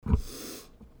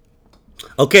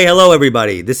Okay, hello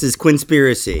everybody. This is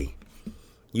QUINNSPIRACY.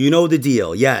 You know the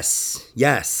deal. Yes.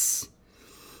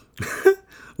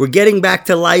 We're getting back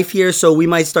to life here, so we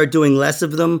might start doing less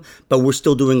of them, but we're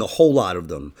still doing a whole lot of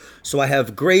them. So I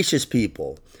have gracious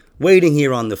people waiting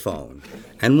here on the phone.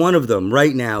 And one of them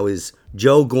right now is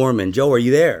Joe Gorman. Joe, are you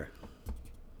there?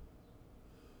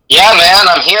 Yeah, man,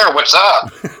 I'm here. What's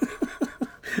up?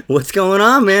 What's going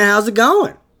on, man? How's it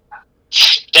going?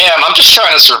 Damn, I'm just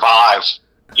trying to survive.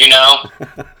 You know,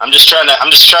 I'm just trying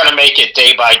to make it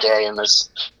day by day in this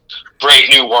great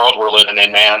new world we're living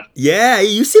in, man. Yeah,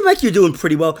 you seem like you're doing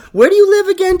pretty well. Where do you live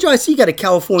again, Joe? I see you got a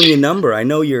California number. I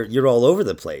know you're all over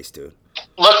the place, dude.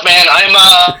 Look, man, I'm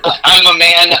a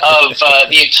man of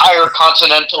the entire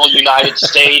continental United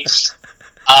States.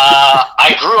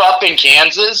 I grew up in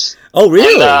Kansas. Oh,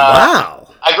 really? And,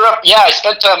 wow. I grew up. Yeah, I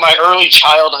spent my early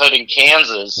childhood in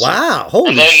Kansas. Wow, holy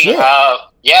and then, shit.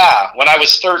 Yeah, when I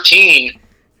was 13.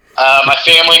 My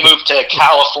family moved to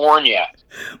California.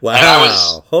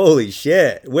 Wow! Holy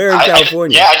shit! Where in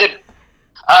California? I did.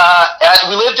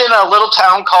 We lived in a little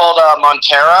town called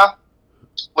Montera,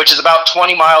 which is about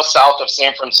 20 miles south of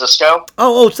San Francisco.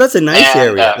 Oh, so that's a nice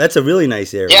area. That's a really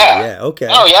nice area. Yeah. Okay.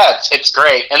 Oh yeah, it's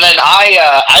great. And then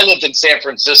I lived in San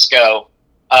Francisco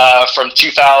from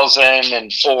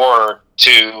 2004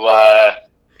 to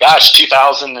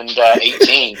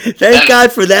 2018. Thank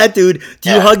God for that, dude. Do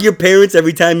you hug your parents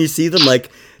every time you see them? Like,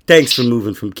 thanks for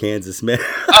moving from Kansas, man.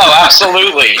 Oh,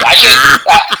 absolutely.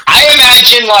 I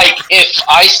imagine, like, if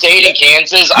I stayed in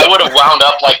Kansas, I would have wound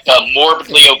up like the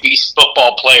morbidly obese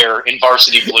football player in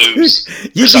Varsity Blues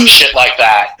or some shit like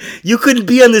that. You couldn't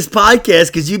be on this podcast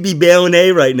because you'd be bailing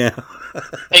A right now.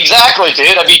 Exactly,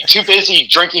 dude. I'd be too busy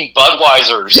drinking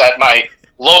Budweisers at my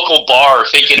local bar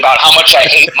thinking about how much I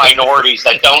hate minorities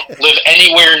that don't live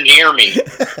anywhere near me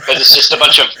because it's just a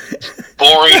bunch of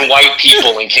boring white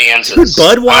people in Kansas.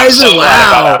 Budweiser?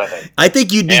 Wow. I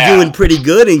think you'd be doing pretty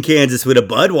good in Kansas with a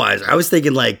Budweiser. I was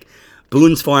thinking like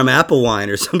Boons Farm APPLE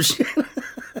wine or some shit.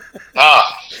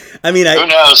 I mean, who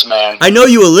knows, man? I know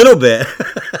you a little bit.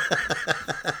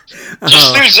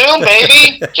 Just through Zoom,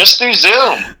 baby. Just through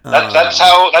Zoom. That's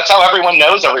how everyone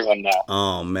knows everyone now.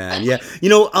 Oh man, yeah. You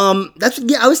know,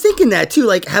 I was thinking that too.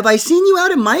 Like, have I seen you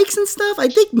out at mics and stuff? I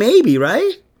think maybe,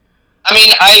 right? I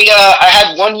mean, I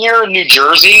had 1 year in New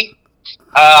Jersey.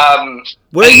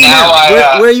 Where are you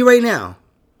now? Where are you right now?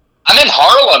 I'm in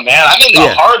Harlem, man. I'm in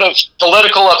the heart of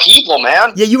political upheaval,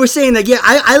 man. Yeah, you were saying that. Yeah,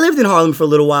 I lived in Harlem for a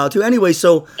little while too. Anyway,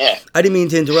 so I didn't mean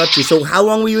to interrupt you. So how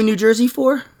long were you in New Jersey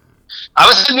for? I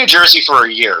was in New Jersey for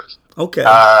a year. Okay.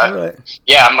 All right.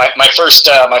 Yeah, my first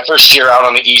year out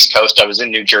on the East Coast, I was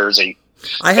in New Jersey.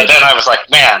 But then I was like,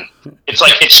 man,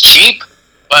 it's cheap,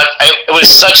 but it was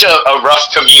such a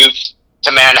rough commute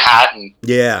to Manhattan.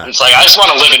 Yeah. And it's like, I just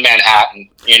want to live in Manhattan,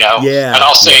 you know? Yeah. And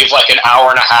I'll save like an hour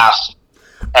and a half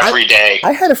every day.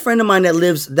 I had a friend of mine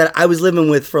that I was living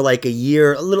with for like a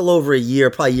year, a little over a year,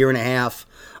 probably a year and a half,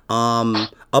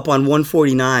 up on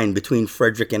 149 between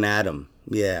Frederick and Adam.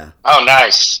 Yeah. Oh,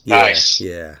 nice. Yeah, nice.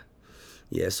 Yeah.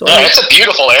 So it's a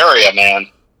beautiful area, man.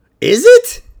 Is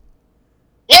it?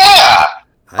 Yeah.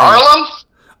 Harlem?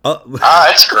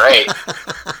 It's great.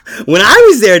 When I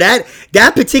was there,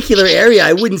 that particular area,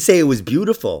 I wouldn't say it was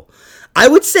beautiful. I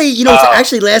would say, you know,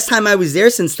 actually last time I was there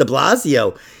since de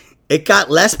Blasio, it got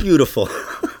less beautiful.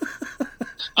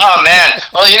 Oh, man.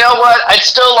 Well, you know what? It's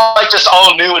still like just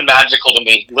all new and magical to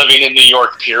me, living in New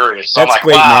York, period. So That's I'm like,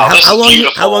 great, wow, man. this is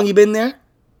beautiful. How long you been there?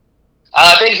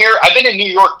 I've been in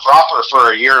New York proper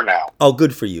for a year now. Oh,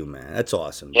 good for you, man. That's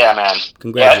awesome. Yeah, man.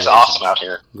 Congratulations. Yeah, it's awesome out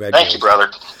here. Thank you,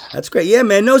 brother. That's great. Yeah,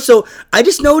 man. No, so I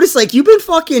just noticed, like, you've been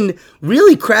fucking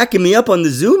really cracking me up on the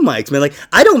Zoom mics, man. Like,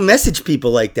 I don't message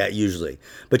people like that usually.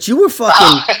 But you were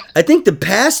fucking, I think the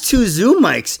past 2 Zoom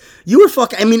mics, you were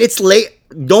fucking, I mean, it's late.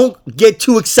 Don't get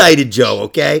too excited, Joe,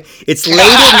 okay? It's late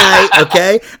at night,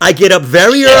 okay? I get up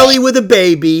very early with a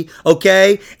baby,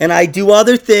 okay? And I do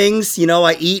other things. You know,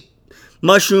 I eat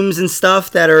mushrooms and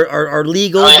stuff that are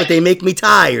legal, but they make me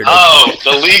tired. Oh,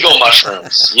 the legal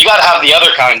mushrooms. You gotta have the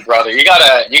other kind, brother. You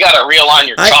gotta realign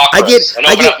your chakras and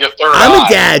open up your third eye. I'm a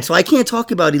dad, so I can't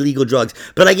talk about illegal drugs,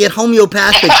 but I get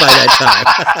homeopathic by that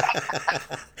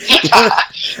time.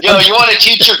 Yo, you want to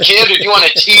teach your kid, or you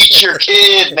want to teach your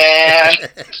kid, man?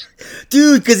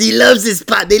 Dude, because he loves this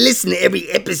pot. They listen to every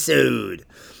episode.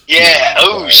 Yeah,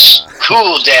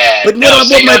 cool, Dad. But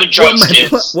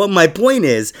what my point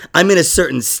is, I'm in a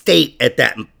certain state at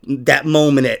that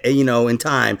moment, in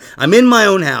time. I'm in my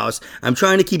own house. I'm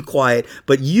trying to keep quiet.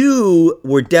 But you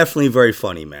were definitely very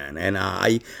funny, man. And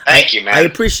thank you, man. I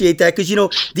appreciate that because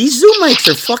these Zoom mics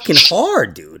are fucking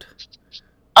hard, dude.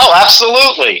 Oh,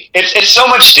 absolutely. It's so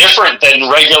much different than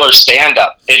regular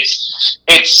stand-up.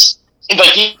 It's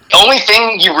like the only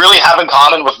thing you really have in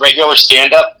common with regular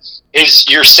stand-up is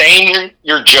you're saying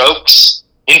your jokes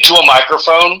into a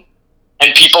microphone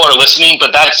and people are listening,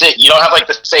 but that's it. You don't have like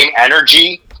the same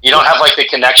energy. You don't have like the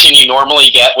connection you normally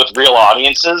get with real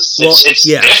audiences. It's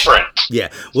different. Yeah.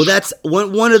 Well, that's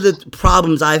one of the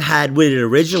problems I've had with it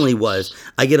originally was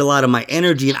I get a lot of my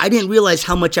energy, and I didn't realize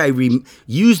how much I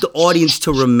use the audience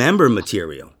to remember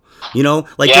material. You know,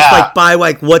 like just like by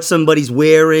like what somebody's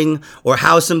wearing or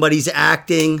how somebody's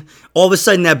acting. All of a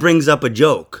sudden that brings up a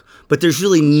joke, but there's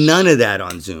really none of that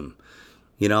on Zoom.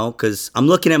 You know, because I'm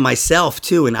looking at myself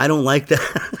too, and I don't like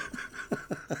that.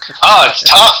 Oh, it's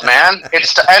tough, man. And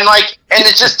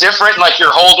it's just different. Like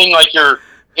you're holding like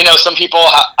some people.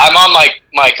 I'm on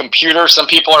my computer. Some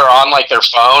people are on like their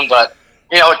phone, but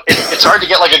it's hard to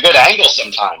get like a good angle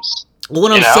sometimes. Well,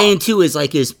 what I'm saying too is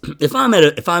if I'm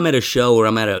at a show or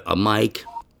I'm at a mic,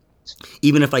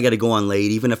 even if I got to go on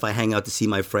late, even if I hang out to see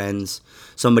my friends,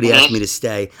 somebody asked me to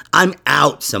stay, I'm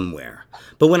out somewhere.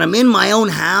 But when I'm in my own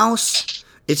house,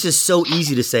 it's just so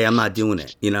easy to say I'm not doing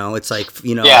it. It's like,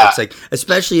 it's like,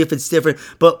 especially if it's different.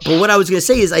 But what I was going to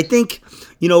say is I think,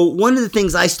 one of the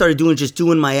things I started doing is just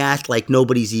doing my act like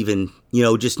nobody's even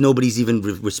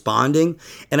responding.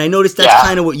 And I noticed that's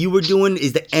kind of what you were doing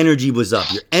is the energy was up.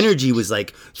 Your energy was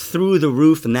like through the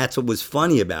roof, and that's what was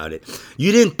funny about it.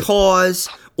 You didn't pause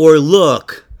or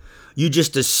look. You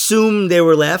just assumed they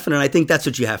were laughing, and I think that's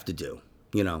what you have to do,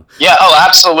 Yeah, oh,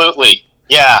 absolutely.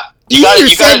 Yeah. Easier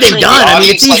said than done. I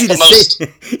mean, it's easy to say.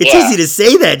 It's easy to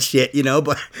say that shit,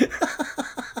 but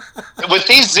with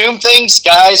these Zoom things,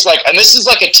 guys, and this is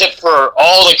like a tip for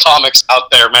all the comics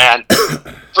out there, man.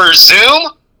 For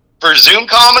Zoom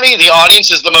comedy, the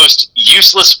audience is the most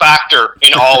useless factor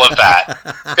in all of that.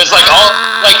 Because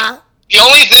the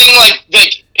only thing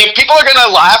if people are gonna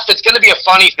laugh, it's gonna be a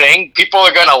funny thing. People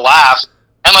are gonna laugh,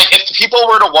 and if people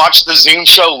were to watch the Zoom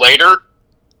show later.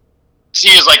 See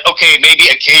is okay, maybe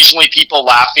occasionally people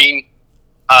laughing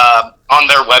on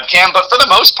their webcam, but for the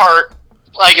most part,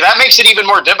 that makes it even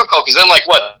more difficult because then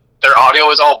their audio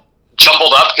is all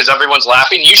jumbled up because everyone's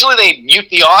laughing. Usually they mute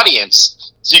the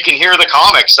audience so you can hear the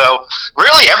comic. So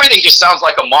really everything just sounds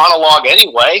like a monologue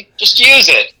anyway. Just use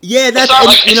it. Yeah, that's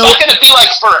it's not going to be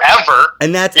forever.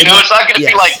 And that's it's not going to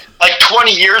be like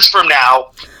 20 years from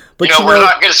now. But we're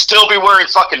not going to still be wearing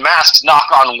fucking masks.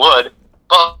 Knock on wood.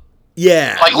 But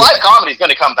yeah. Live comedy's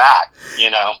going to come back,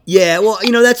 Yeah, well,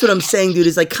 that's what I'm saying, dude,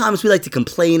 is comics, we like to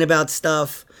complain about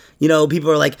stuff. People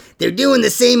are like, they're doing the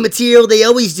same material they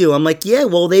always do. I'm like, yeah,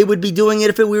 well, they would be doing it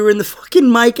if we were in the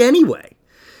fucking mic anyway.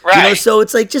 Right. So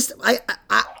it's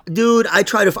dude, I'm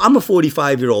a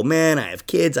 45-year-old man. I have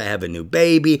kids. I have a new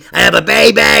baby. I have a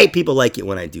baby. People like it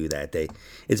when I do that.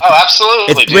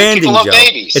 Absolutely. It's branding, people love Joe.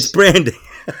 Babies. It's branding.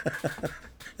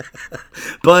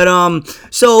 But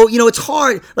so it's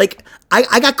hard.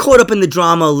 I got caught up in the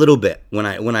drama a little bit when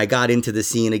I got into the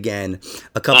scene again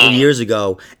a couple of years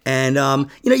ago, and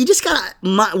you just got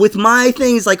with my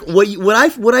things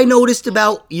what I noticed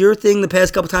about your thing the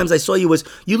past couple times I saw you was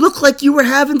you look like you were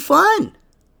having fun.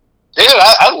 Dude,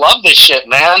 I love this shit,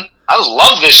 man. I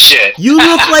love this shit. You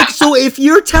look so if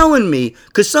you're telling me,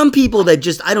 because some people that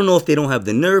just, I don't know if they don't have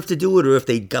the nerve to do it or if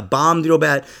they got bombed real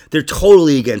bad, they're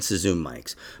totally against the Zoom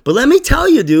mics. But let me tell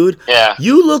you, dude,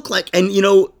 you look and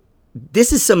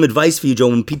this is some advice for you, Joe.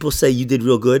 When people say you did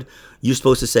real good, you're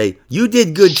supposed to say, you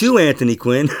did good too, Anthony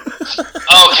Quinn.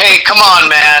 Okay, come on,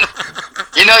 man.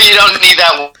 You don't need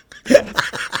that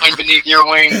beneath your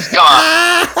wings. Come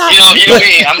on. You know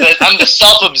me. I'm the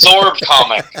self-absorbed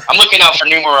comic. I'm looking out for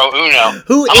numero uno.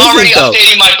 I'm already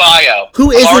updating my bio.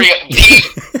 Who is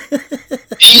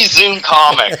the Zoom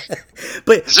comic?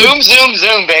 But Zoom,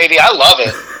 baby. I love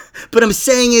it. But I'm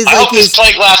saying I hope this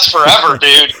plague lasts forever,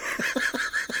 dude.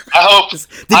 I hope. Did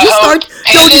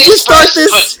you start this?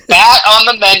 Put that on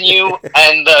the menu,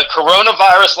 and the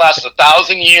coronavirus lasts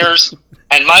 1,000 years,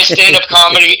 and my stand-up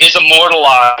comedy is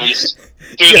immortalized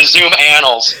through the Zoom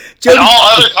annals, and all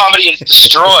other comedy is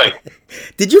destroyed.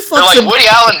 Did you fuck some Woody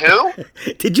Allen? Who?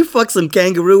 Did you fuck some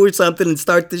kangaroo or something and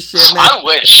start this shit, man? I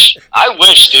wish,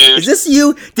 dude. Is this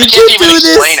you? Did you do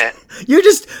this?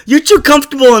 You're too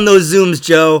comfortable on those Zooms,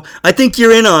 Joe. I think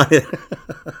you're in on it.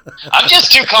 I'm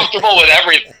just too comfortable with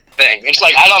everything. It's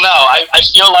I don't know. I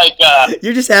feel like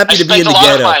you're just happy to be in the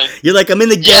ghetto. You're like, I'm in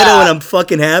the ghetto and I'm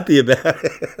fucking happy about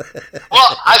it.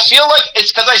 Well, I feel like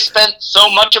it's because I spent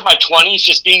so much of my 20s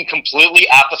just being completely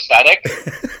apathetic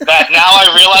that now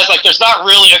I realize there's not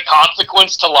really a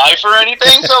consequence to life or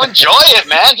anything. So enjoy it,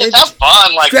 man. Just have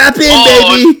fun. Strap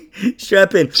in, baby.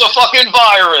 Strap in. It's a fucking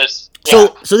virus.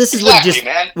 So this is exactly,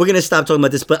 man. We're gonna stop talking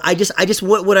about this, but I just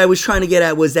what I was trying to get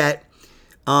at was that,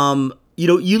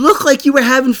 you look like you were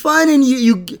having fun,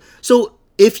 and so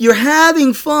if you're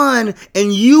having fun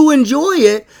and you enjoy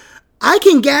it, I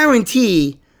can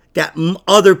guarantee that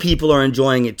other people are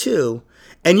enjoying it too.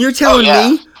 And you're telling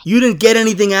me you didn't get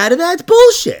anything out of that? It's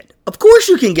bullshit. Of course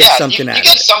you can get something out of it.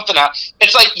 You get something out.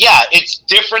 It's like, it's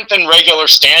different than regular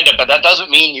stand-up, but that doesn't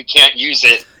mean you can't use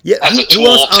it as a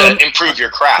tool to improve your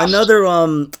craft. Another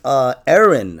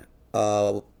Erin,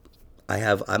 I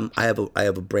have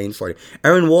a brain fart.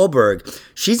 Erin Wahlberg,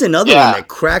 she's another one that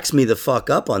cracks me the fuck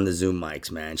up on the Zoom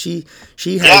mics, man. She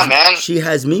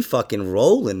has me fucking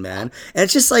rolling, man. And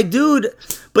it's just like, dude,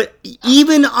 but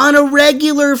even on a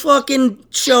regular fucking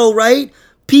show, right?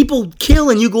 People kill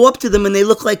and you go up to them and they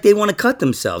look like they want to cut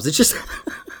themselves. It's just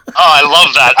I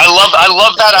love that. I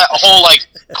love that whole like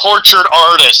tortured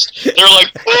artist. They're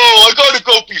like, I gotta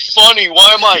go be funny.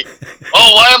 Why am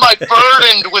I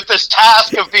burdened with this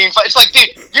task of being funny? It's like,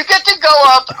 dude, you get to go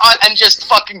up and just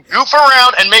fucking goof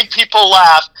around and make people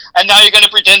laugh, and now you're gonna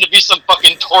pretend to be some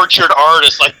fucking tortured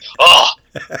artist. Like,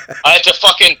 I had to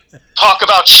fucking talk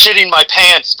about shitting my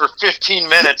pants for 15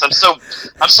 minutes. I'm so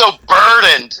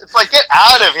burdened. It's like, get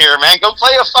out of here, man. Go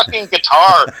play a fucking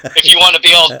guitar if you want to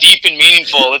be all deep and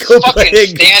meaningful. It's fucking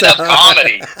stand-up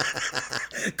comedy.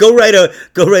 Go write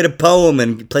a poem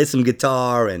and play some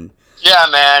guitar and. Yeah,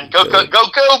 man. Go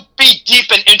be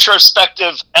deep and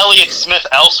introspective. Elliott Smith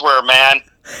elsewhere, man.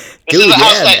 This is a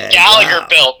house that Gallagher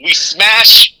built. We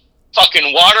smash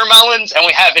fucking watermelons, and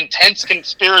we have intense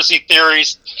conspiracy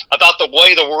theories about the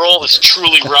way the world is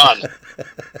truly run.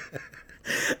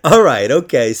 All right,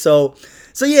 okay, so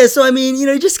I mean,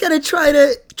 you just gotta try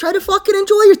to fucking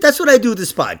enjoy it. That's what I do with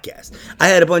this podcast. I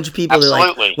had a bunch of people that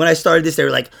like, when I started this, they were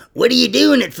like, "What are you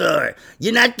doing it for?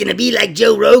 You're not gonna be like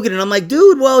Joe Rogan." And I'm like,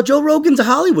 dude, well, Joe Rogan's a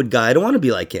Hollywood guy. I don't want to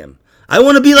be like him. I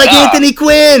want to be like Anthony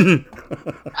Quinn.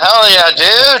 Hell yeah,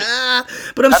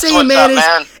 dude. But I'm saying,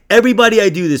 man, everybody I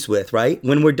do this with, right?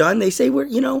 When we're done, they say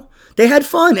they had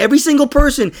fun. Every single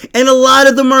person. And a lot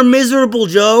of them are miserable,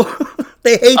 Joe.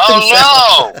 They hate themselves.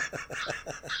 Oh,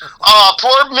 no.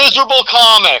 Poor miserable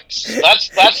comics.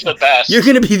 That's the best. You're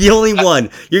going to be the only one.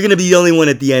 You're going to be the only one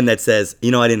at the end that says, I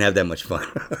didn't have that much fun.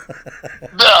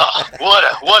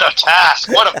 What a task.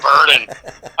 What a burden.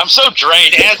 I'm so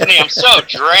drained, Anthony. I'm so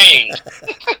drained.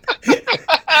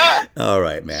 All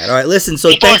right, man. All right, listen.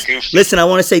 So thanks. Listen, I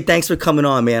want to say thanks for coming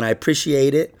on, man. I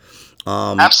appreciate it.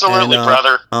 Absolutely,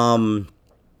 brother.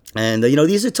 And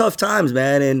these are tough times,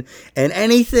 man. And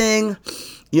anything,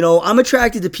 I'm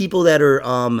attracted to people that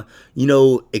are,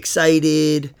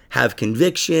 excited, have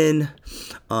conviction,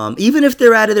 even if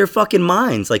they're out of their fucking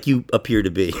minds, like you appear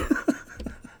to be.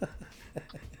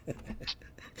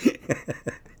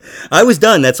 I was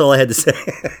done. That's all I had to say.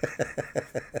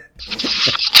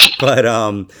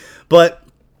 But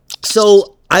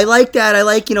so I like that. I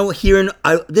like, hearing,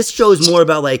 this show is more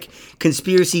about like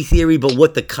conspiracy theory, but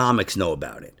what the comics know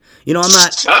about it.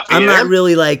 I'm not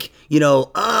really like,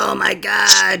 oh my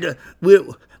God,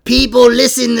 people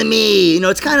listen to me.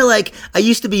 It's kind of like, I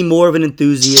used to be more of an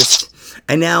enthusiast,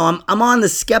 and now I'm on the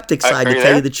skeptic side, to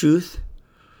tell you the truth.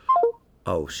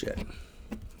 Oh shit.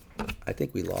 I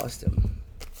think we lost him.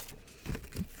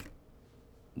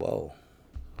 Whoa.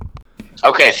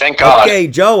 Okay, thank God. Okay,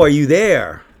 Joe, are you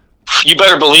there? You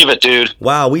better believe it, dude.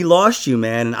 Wow, we lost you,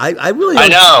 man. And I really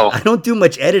don't do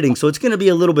much editing, so it's going to be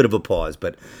a little bit of a pause,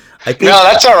 but I think... No,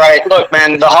 that's all right. Look,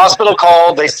 man, the hospital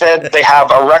called. They said they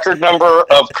have a record number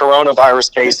of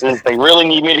coronavirus cases. They really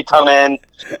need me to come in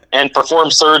and perform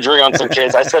surgery on some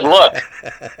kids. I said, look,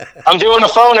 I'm doing a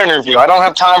phone interview. I don't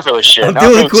have time for this shit. I'm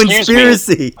doing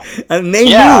Quinspiracy.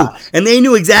 And they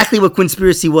knew exactly what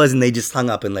Quinspiracy was, and they just hung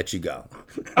up and let you go.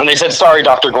 And they said, sorry,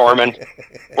 Dr. Gorman.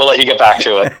 We'll let you get back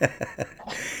to it.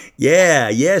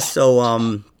 Yeah.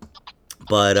 So,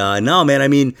 but no, man, I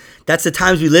mean, that's the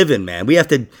times we live in, man. We have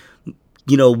to,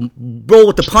 roll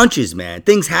with the punches, man.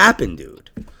 Things happen, dude.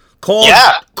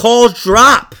 Calls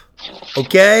drop,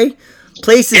 okay?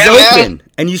 Places open, man.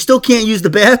 And you still can't use the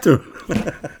bathroom.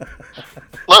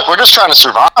 Look, we're just trying to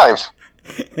survive.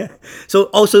 So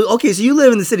you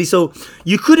live in the city, so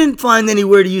you couldn't find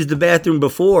anywhere to use the bathroom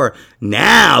before.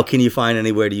 Now, can you find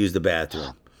anywhere to use the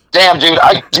bathroom? Damn, dude,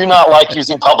 I do not like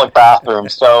using public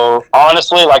bathrooms. So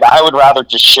honestly, like, I would rather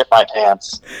just shit my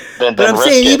pants than But I'm risk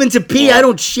saying, it. even to pee, I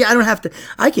don't shit. I don't have to.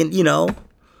 I can,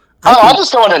 I'll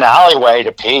just go in an alleyway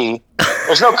to pee.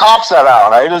 There's no cops out,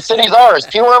 right? The city's ours.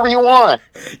 Pee wherever you want.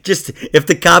 Just, if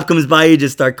the cop comes by, you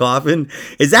just start coughing.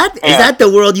 Is that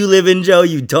the world you live in, Joe?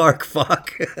 You dark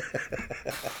fuck.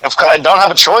 I don't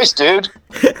have a choice, dude.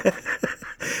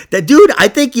 That dude, I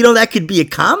think that could be a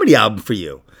comedy album for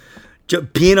you.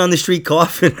 Peeing on the street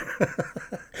coffin.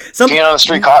 Peeing on the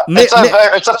street coffin.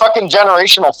 It's a fucking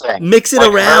generational thing. Mix it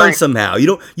around somehow.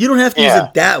 You don't have to use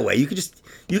it that way. You could just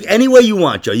any way you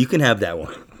want, Joe. You can have that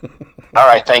one. All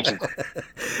right, thank you.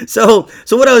 So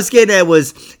what I was getting at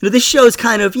was, this show is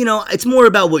kind of, it's more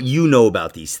about what you know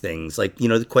about these things, like,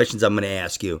 the questions I'm going to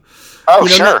ask you. Oh,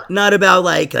 sure. Not about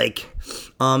like,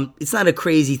 it's not a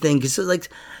crazy thing because like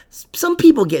some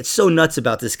people get so nuts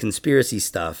about this conspiracy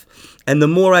stuff, and the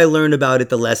more I learn about it,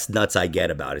 the less nuts I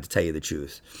get about it, to tell you the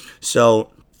truth.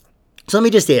 So let me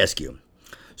just ask you.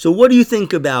 So what do you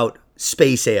think about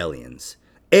space aliens?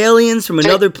 Aliens from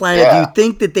another planet, do you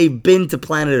think that they've been to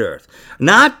planet Earth?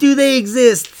 Not do they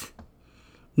exist.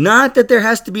 Not that there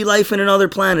has to be life in another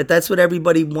planet. That's what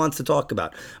everybody wants to talk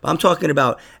about. I'm talking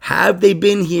about, have they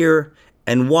been here,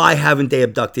 and why haven't they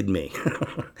abducted me?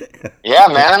 Yeah,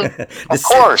 man. Of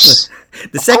course.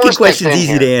 The second question is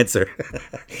easy to answer.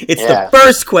 It's the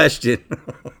first question.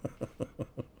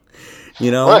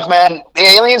 Look, man, the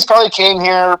aliens probably came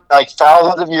here like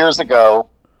thousands of years ago,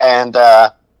 and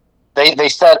they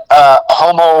set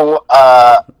Homo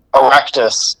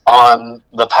erectus on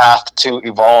the path to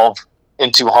evolve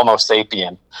into Homo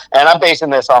sapien. And I'm basing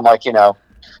this on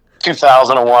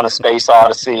 2001: A Space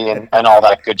Odyssey and all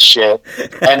that good shit.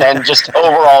 And then just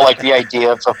overall the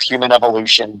idea of human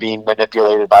evolution being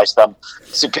manipulated by some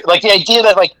the idea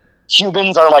that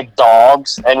humans are like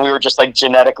dogs and we were just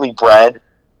genetically bred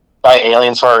by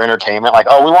aliens for our entertainment.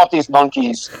 We want these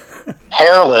monkeys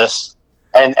hairless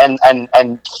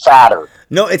and fatter.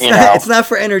 No, it's not. It's not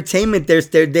for entertainment.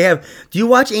 They have. Do you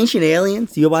watch Ancient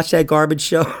Aliens? Do you watch that garbage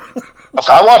show?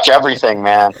 I watch everything,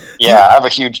 man. Yeah, I have a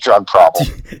huge drug problem.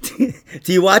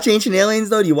 Do you watch Ancient Aliens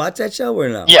though? Do you watch that show or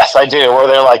no? Yes, I do. Where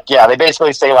they're they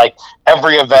basically say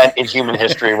every event in human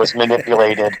history was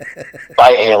manipulated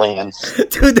by aliens.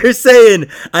 Dude, they're saying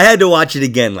I had to watch it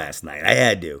again last night. I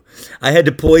had to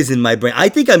poison my brain. I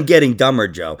think I'm getting dumber,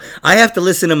 Joe. I have to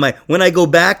listen to when I go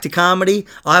back to comedy,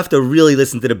 I'll have to really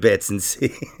listen to the bits and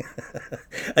see.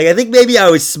 I think maybe I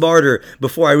was smarter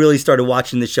before I really started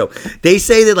watching the show. They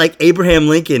say that Abraham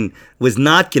Lincoln was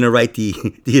not going to write the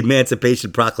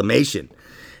Emancipation Proclamation.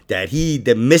 That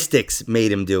the mystics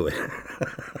made him do it.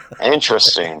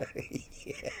 Interesting.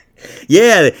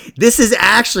 Yeah, this is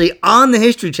actually on the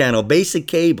History Channel, basic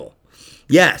cable.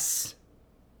 Yes.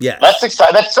 Yeah. That's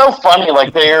exciting. That's so funny.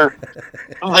 They're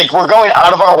we're going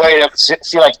out of our way to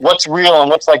see what's real and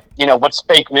what's what's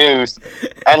fake news,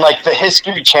 and the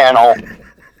History Channel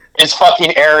is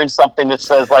fucking airing something that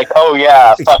says oh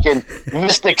yeah, fucking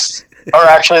mystics are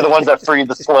actually the ones that freed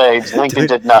the slaves. Lincoln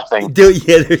did nothing. Dude,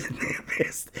 yeah,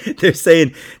 they're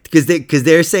saying because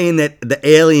they're saying that the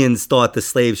aliens thought the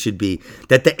slaves should be,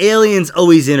 that the aliens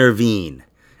always intervene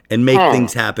and make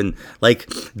things happen.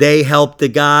 They helped the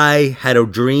guy, had a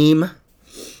dream.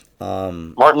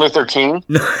 Martin Luther King?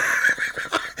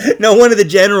 No, one of the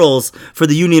generals for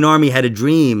the Union Army had a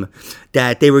dream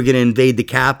that they were going to invade the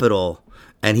Capitol,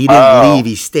 and he didn't leave.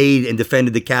 He stayed and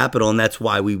defended the Capitol, and that's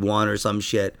why we won or some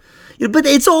shit. But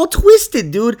it's all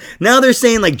twisted, dude. Now they're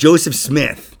saying Joseph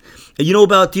Smith. Do you know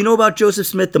about Joseph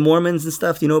Smith, the Mormons and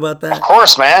stuff? Do you know about that? Of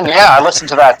course, man. Yeah, I listened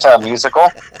to that musical,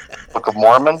 Book of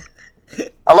Mormon.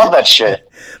 I love that shit.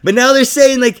 But now they're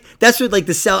saying that's what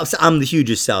the South. I'm the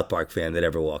hugest South Park fan that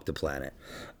ever walked the planet.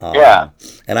 Yeah,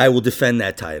 and I will defend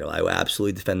that title. I will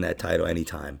absolutely defend that title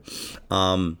anytime.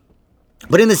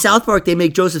 But in the South Park, they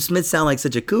make Joseph Smith sound like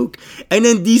such a kook, and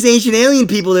then these ancient alien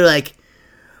people, they're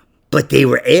but they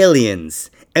were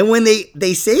aliens. And when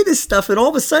they say this stuff, and all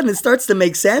of a sudden it starts to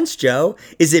make sense, Joe.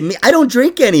 Is it me? I don't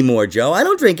drink anymore, Joe. I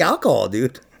don't drink alcohol,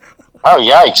 dude. Oh,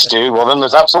 yikes, dude. Well, then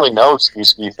there's absolutely no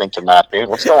excuse for you thinking that, dude.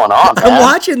 What's going on, man? I'm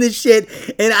watching this shit,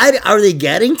 and are they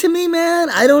getting to me, man?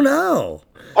 I don't know.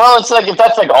 Well, it's if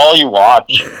that's all you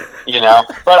watch,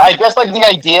 But I guess the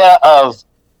idea of,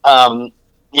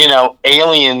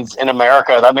 aliens in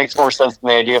America, that makes more sense than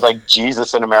the idea of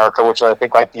Jesus in America, which I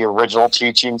think the original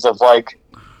teachings of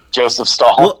Joseph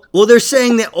Stalin. Well, they're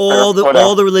saying that all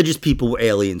the religious people were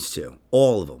aliens too,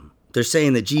 all of them. They're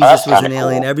saying that Jesus was an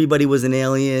alien. Cool. Everybody was an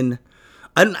alien.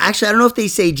 I don't know if they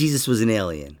say Jesus was an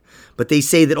alien, but they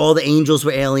say that all the angels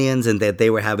were aliens and that they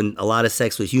were having a lot of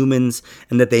sex with humans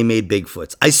and that they made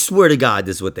Bigfoots. I swear to God,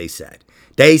 this is what they said.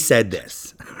 They said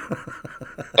this.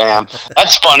 Damn,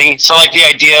 that's funny. So the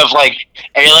idea of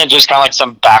aliens just kind of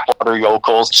some backwater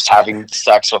yokels just having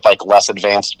sex with less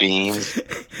advanced beings.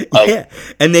 Yeah,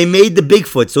 and they made the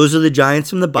Bigfoots. Those are the giants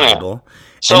from the Bible. Yeah.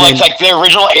 So the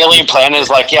original alien planet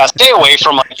is stay away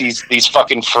from these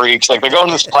fucking freaks. They're going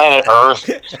to this planet Earth.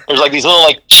 There's these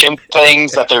little chimp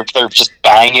things that they're just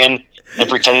banging. and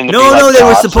pretending to be No, like they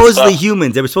were gods and supposedly stuff.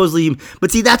 humans. They were supposedly human.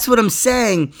 But see, that's what I'm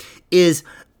saying is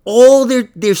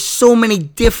there's so many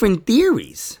different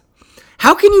theories.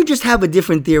 How can you just have a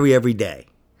different theory every day?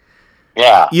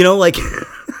 Yeah. You know, like,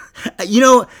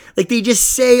 like they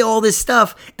just say all this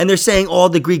stuff, and they're saying all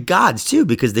the Greek gods too,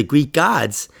 because the Greek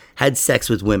gods had sex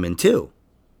with women too.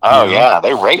 Oh, yeah,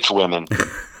 they raped women.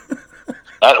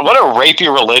 What a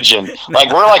rapey religion.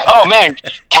 Like, we're like, oh, man,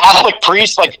 Catholic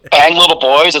priests, like, bang little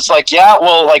boys. It's like, yeah,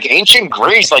 well, like, ancient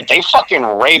Greece, like, they fucking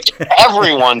raped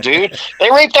everyone, dude.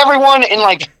 They raped everyone in,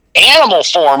 like, animal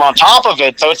form on top of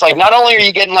it. So it's like, not only are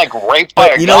you getting, like, raped by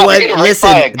a god, you're getting raped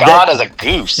by a god as a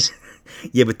goose.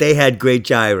 Yeah, but they had great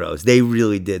gyros. They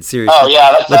really did. Seriously. Oh,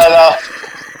 yeah,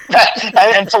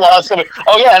 and philosophy.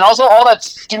 Oh yeah, and also all that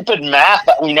stupid math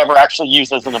that we never actually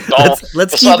used as an adult.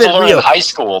 Let's keep it real. In high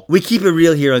school. We keep it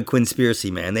real here on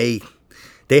QUINNSPIRACY, man. They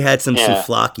had some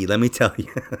souvlaki, let me tell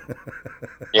you.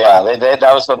 Yeah,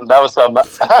 that was some. Yeah, that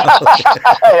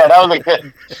was a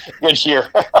good year.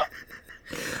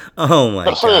 Oh my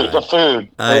god, the food.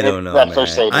 I don't know, man.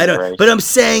 I don't. But I'm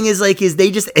saying is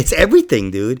it's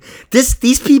everything, dude.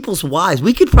 These people's wives.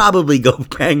 We could probably go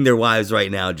bang their wives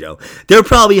right now, Joe. They're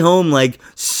probably home like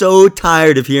so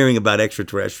tired of hearing about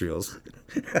extraterrestrials.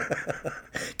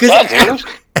 Because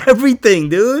everything,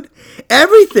 dude,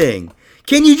 everything.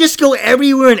 Can you just go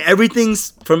everywhere and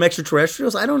everything's from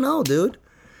extraterrestrials? I don't know, dude.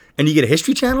 And you get a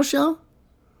History Channel show?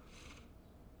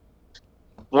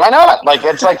 Why not? Like,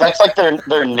 it's like that's like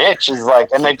their niche is like,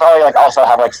 and they probably like also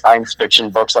have like science fiction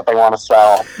books that they want to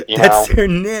sell. That's their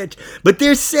niche. But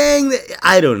they're saying that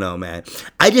I don't know, man.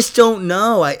 I just don't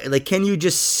know. Can you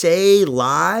just say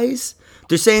lies?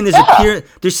 They're saying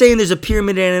They're saying there's a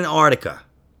pyramid in Antarctica.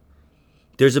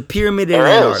 There's a pyramid in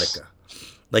Antarctica.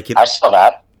 I saw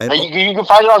that. You can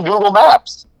find it on Google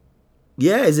Maps.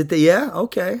 Yeah, is it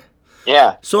okay.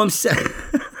 Yeah. So I'm saying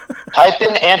type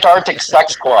in Antarctic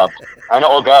sex club. I know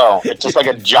it'll go. It's just like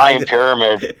a giant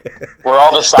pyramid where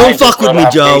all the scientists don't fuck with me,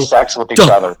 Joe. Have sex with each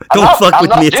other. Don't fuck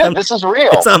with me. Dude, this is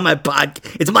real. It's on my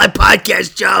podcast. It's my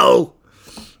podcast, Joe.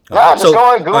 No, just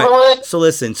go and Google it. So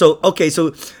listen. So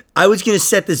I was going to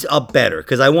set this up better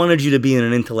because I wanted you to be in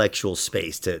an intellectual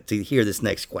space to hear this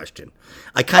next question.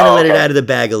 I kind of let it out of the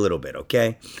bag a little bit,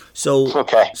 okay?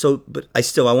 But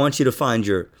I want you to find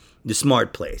the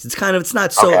smart place. It's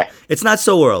not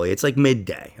so early. It's like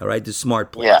midday, all right? The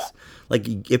smart place. Yeah.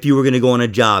 Like if you were going to go on a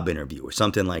job interview or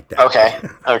something like that.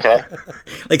 Okay.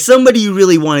 Like somebody you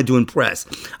really wanted to impress.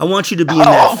 I want you to be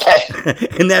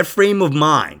in that frame of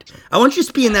mind. I want you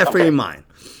to be in that frame of mind.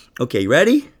 Okay,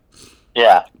 ready?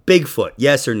 Yeah. Bigfoot,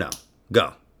 yes or no?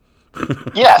 Go.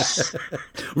 Yes.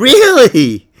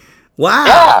 Really? Wow.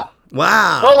 Yeah.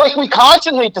 Wow. Well, like we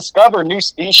constantly discover new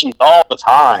species all the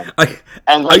time.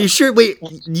 Are you sure? Wait,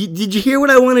 did you hear what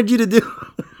I wanted you to do?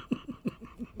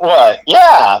 What?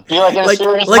 Yeah. Be like in a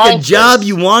serious like a job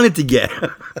you wanted to get.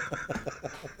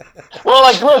 Well,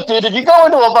 like, look, dude, if you go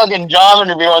into a fucking job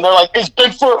interview and they're like, is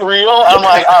Bigfoot real? I'm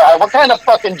like, all right, what kind of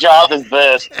fucking job is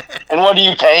this? And what are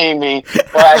you paying me?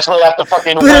 Or I actually have to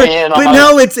fucking weigh in on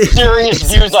my serious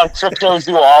views on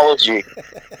cryptozoology.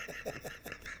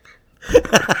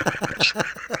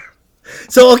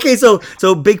 So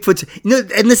Bigfoot,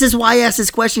 and this is why I asked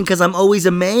this question because I'm always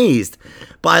amazed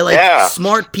by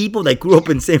smart people that grew up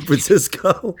in San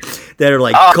Francisco that are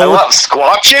like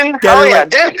squatching. Hell yeah,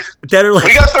 dude. That are like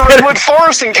we got the redwood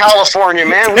forest in California,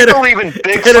 man. We believe in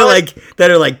Bigfoot. That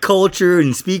are like cultured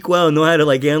and speak well and know how to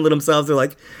like handle themselves. They're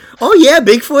like, oh yeah,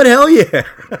 Bigfoot, hell yeah.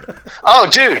 Oh,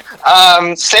 dude.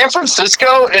 San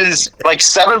Francisco is like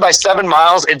 7 by 7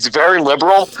 miles. It's very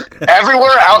liberal.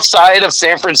 Everywhere outside of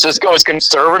San Francisco is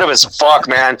conservative as fuck,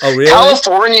 man. Oh, really?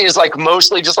 California is like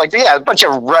mostly just like, a bunch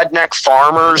of redneck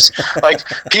farmers. Like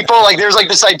people, like there's like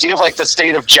this idea of like the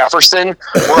state of Jefferson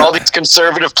where all these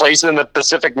conservative places in the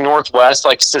Pacific Northwest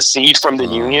like secede from the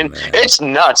Union. Man. It's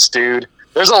nuts, dude.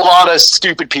 There's a lot of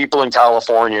stupid people in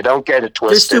California. Don't get it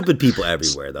twisted. There's stupid people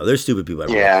everywhere, though. There's stupid people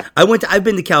everywhere. Yeah. I've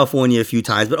been to California a few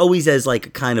times, but always as like a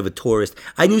kind of a tourist.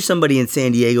 I knew somebody in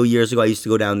San Diego years ago. I used to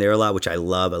go down there a lot, which I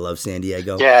love. I love San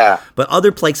Diego. Yeah. But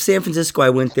like San Francisco, I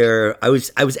went there. I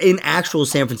was in actual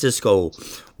San Francisco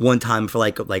one time for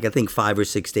like I think 5 or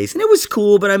 6 days, and it was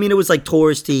cool. But I mean, it was like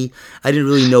touristy. I didn't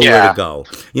really know where to go.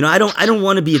 I don't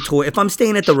want to be a tour. If I'm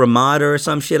staying at the Ramada or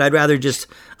some shit, I'd rather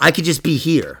I could just be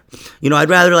here. I'd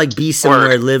rather like be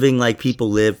somewhere living like people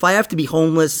live. If I have to be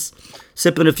homeless,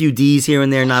 sipping a few D's here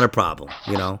and there, not a problem.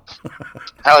 Hell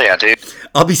yeah, dude.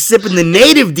 I'll be sipping the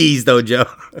native D's though, Joe.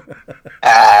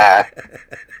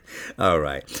 All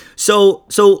right. So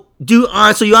you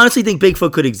honestly think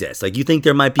Bigfoot could exist? Like you think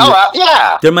there might be?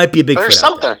 Yeah. There might be a Bigfoot. There's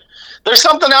something. There's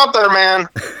something out there, man.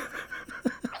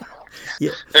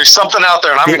 Yeah. There's something out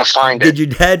there, and I'm going to find it. Did your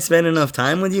dad spend enough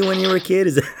time with you when you were a kid?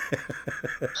 Is it?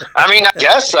 I mean, I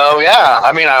guess so. Yeah.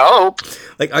 I mean, I hope.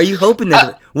 Like, are you hoping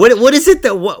that what is it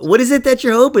that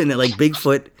you're hoping that like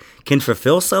Bigfoot can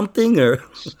fulfill something or?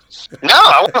 No,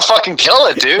 I want to fucking kill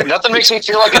it, dude. Nothing makes me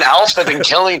feel like an alpha than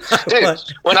killing. Dude,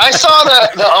 when I saw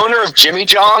the owner of Jimmy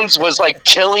John's was like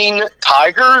killing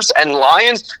tigers and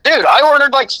lions, dude, I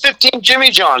ordered like 15 Jimmy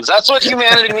John's. That's what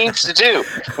humanity needs to do.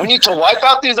 We need to wipe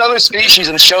out these other species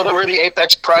and show that we're the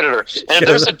apex predator. And if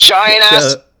there's a giant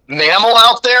ass mammal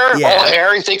out there, all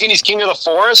hairy, thinking he's king of the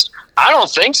forest, I don't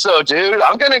think so, dude.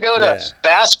 I'm gonna go to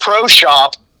Bass Pro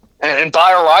Shop and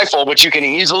buy a rifle, which you can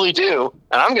easily do,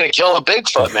 and I'm going to kill a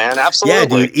Bigfoot, man.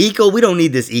 Absolutely. Yeah, dude. We don't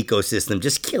need this ecosystem.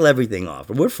 Just kill everything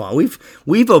off. We're fine. We've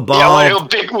evolved. I'm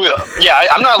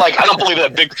not like, I don't believe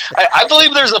that I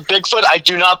believe there's a Bigfoot. I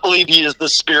do not believe he is the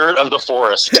spirit of the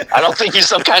forest. I don't think he's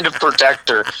some kind of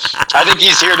protector. I think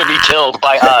he's here to be killed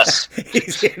by us.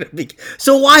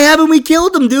 So why haven't we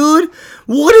killed him, dude?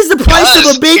 What is the price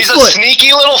of a Bigfoot? He's a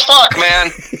sneaky little fuck, man.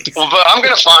 But I'm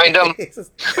going to find him.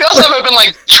 We also haven't been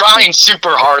like trying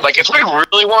super hard. Like if we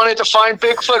really wanted to find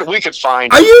Bigfoot, we could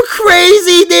find him. Are you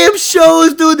crazy? Damn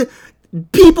shows, dude.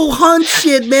 People hunt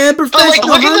shit, man. Professional but like,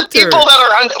 look hunter. at the people that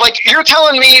are like. You're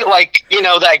telling me, like, you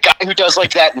know, that guy who does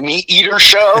like that meat eater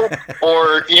show,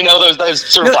 or you know those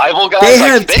survival guys.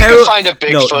 They could find a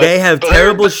Bigfoot. No, they have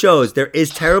terrible shows. There is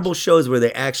terrible shows where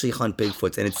they actually hunt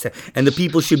Bigfoots, and the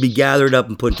people should be gathered up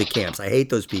and put into camps. I hate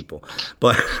those people,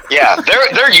 but yeah,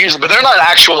 they're used, but they're not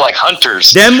actual like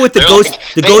hunters. Them with the ghost,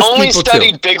 like, the they ghost only people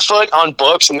studied too. Bigfoot on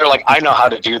books, and they're like, I know how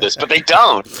to do this, but they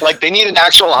don't. Like they need an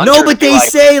actual hunter. No, but they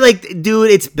say like,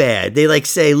 dude, it's bad. They like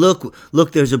say, look,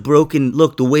 there's a broken,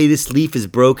 look, the way this leaf is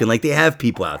broken. Like they have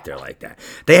people out there like that.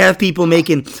 They have people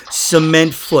making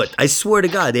cement foot. I swear to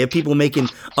God, they have people making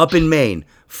up in Maine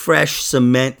fresh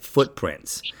cement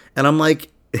footprints. And I'm like,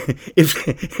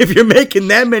 if you're making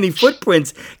that many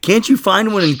footprints, can't you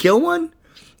find one and kill one?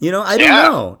 You know, I don't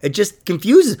know. It just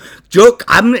confuses.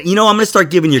 I'm gonna start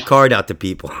giving your card out to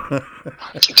people.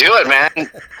 Do it,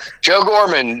 man. Joe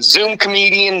Gorman, Zoom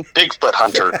comedian, Bigfoot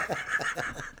hunter.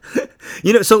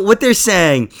 You know, so what they're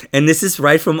saying, and this is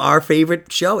right from our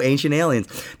favorite show, Ancient Aliens.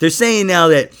 They're saying now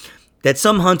that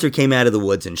some hunter came out of the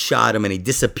woods and shot him, and he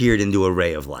disappeared into a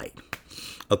ray of light.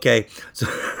 Okay, so.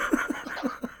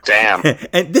 Damn.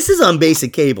 And this is on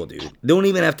basic cable, dude. Don't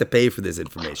even have to pay for this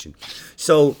information.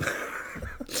 So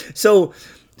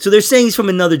they're saying he's from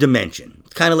another dimension.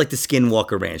 Kind of like the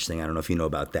Skinwalker Ranch thing. I don't know if you know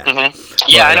about that. Mm-hmm.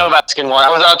 Yeah, I know about Skinwalker. I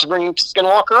was out to bring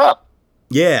Skinwalker up.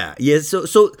 Yeah.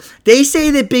 So they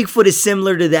say that Bigfoot is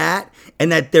similar to that,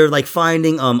 and that they're like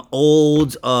finding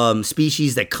old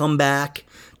species that come back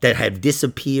that have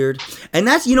disappeared. And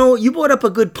that's, you know, you brought up a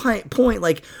good point.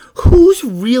 Like, who's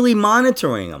really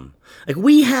monitoring them? Like,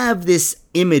 we have this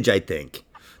image, I think,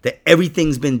 that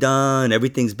everything's been done,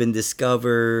 everything's been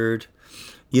discovered.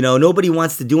 You know, nobody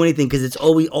wants to do anything because it's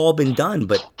all been done.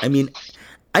 But I mean,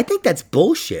 I think that's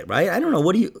bullshit, right? I don't know.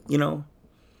 What do you know?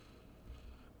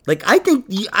 Like, I think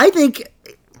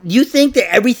you think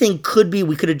that everything could be,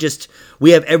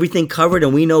 we have everything covered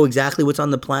and we know exactly what's on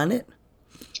the planet?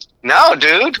 No,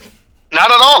 dude. Not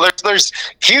at all. There's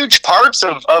huge parts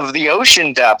of the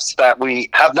ocean depths that we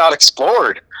have not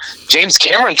explored. James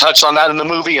Cameron touched on that in the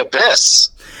movie Abyss.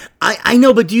 I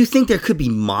know, but do you think there could be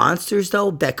monsters, though,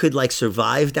 that could, like,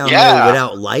 survive down there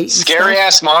without light?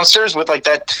 Scary-ass monsters with, like,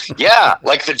 that,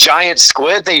 like the giant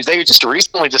squid. They just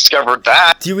recently discovered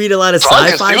that. Do you read a lot of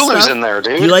sci-fi stuff? In there,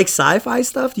 dude. Do you like sci-fi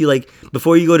stuff? Do you, like,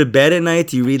 before you go to bed at night,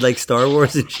 do you read, like, Star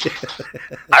Wars and shit?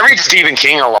 I read Stephen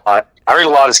King a lot. I read a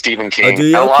lot of Stephen King. Oh, do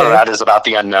you? And a lot of that is about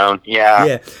the unknown. Yeah.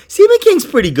 Yeah. Stephen King's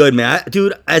pretty good, man.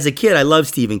 Dude, as a kid, I love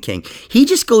Stephen King. He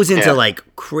just goes into, like,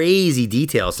 crazy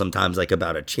details sometimes, like,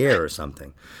 about a chair or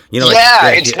something. You know,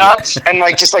 like, it's nuts. And,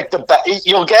 like, just, like,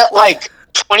 you'll get, like,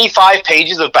 25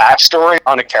 pages of backstory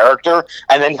on a character,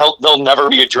 and then they'll never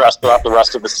be addressed throughout the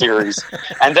rest of the series.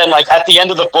 And then, like, at the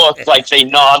end of the book, like, they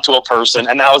nod to a person,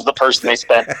 and that was the person they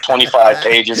spent 25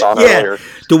 pages on earlier.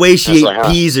 The way she ate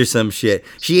peas or some shit.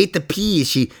 She ate the peas.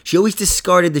 She always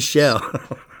discarded the shell.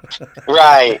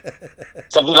 Right.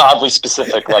 Something oddly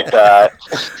specific like that.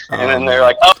 And then they're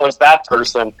like, oh, it's that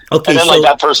person. Okay, and then, like,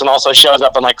 that person also shows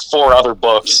up in, like, 4 other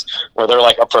books where they're,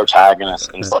 like, a protagonist.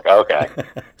 And it's like, okay.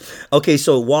 Okay,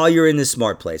 so while you're in this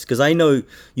smart place, because I know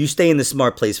you stay in the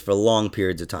smart place for long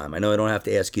periods of time. I know I don't have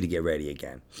to ask you to get ready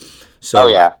again.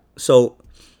 So, So,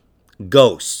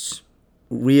 ghosts,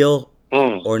 real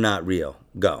or not real?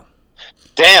 Go.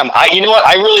 Damn, you know what?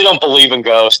 I really don't believe in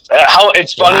ghosts.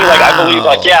 It's funny, like, I believe,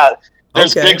 like,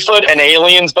 There's Okay. Bigfoot and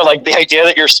aliens, but like the idea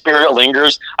that your spirit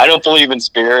lingers, I don't believe in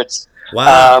spirits.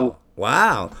 Wow.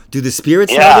 Wow. Do the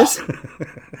spirits know Yeah. this?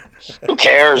 Who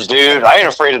cares, dude? I ain't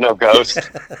afraid of no ghosts.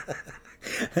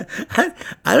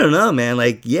 I don't know, man.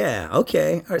 Like, yeah,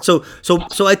 okay. All right. So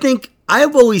I think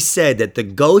I've always said that the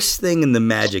ghost thing and the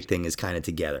magic thing is kind of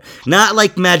together. Not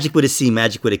like magic with a C,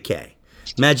 magic with a K.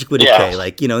 Magic with a K.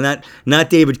 Like, you know, not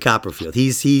David Copperfield.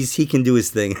 He can do his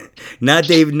thing. Not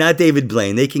David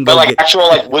Blaine. They can go But like actual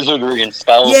like wizardry and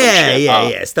spells. Yeah,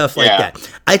 and shit, stuff like that.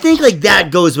 I think like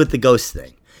that goes with the ghost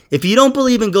thing. If you don't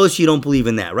believe in ghosts, you don't believe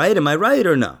in that, right? Am I right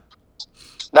or no?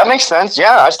 That makes sense.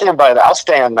 Yeah, I stand by that. I'll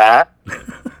stand that.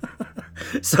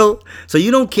 So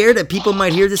you don't care that people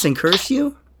might hear this and curse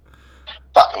you?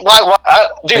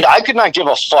 Dude, I could not give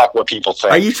a fuck what people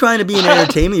think. Are you trying to be an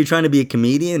entertainment? You're trying to be a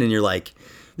comedian, and you're like,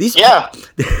 Yeah.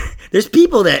 There's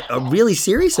people that are really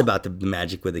serious about the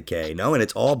magic with a K, no? And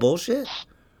it's all bullshit?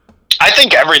 I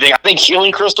think everything. I think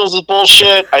healing crystals is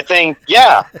bullshit. I think,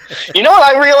 yeah. You know what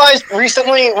I realized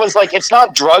recently was like, it's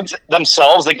not drugs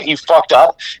themselves that get you fucked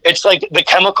up. It's like the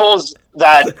chemicals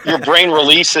that your brain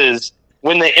releases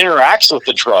when it interacts with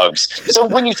the drugs. So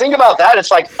when you think about that, it's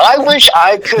like, I wish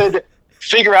I could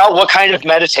figure out what kind of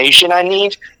meditation I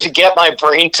need to get my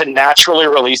brain to naturally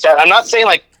release that. I'm not saying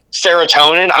like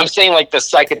serotonin. I'm saying like the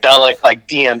psychedelic, like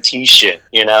DMT shit,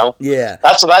 you know? Yeah.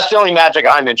 That's the only magic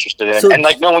I'm interested in. So, and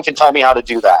like no one can tell me how to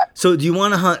do that. So do you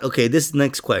want to hunt, okay, this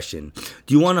next question.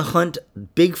 Do you want to hunt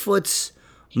Bigfoots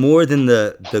more than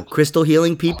the crystal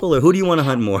healing people, or who do you want to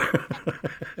hunt more?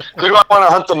 Who do I want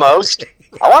to hunt the most?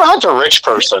 I want to hunt a rich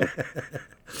person.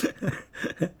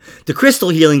 The crystal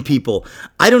healing people,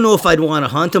 I don't know if I'd want to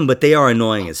hunt them, but they are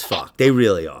annoying as fuck. They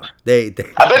really are. They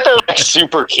I bet they're like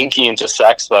super kinky into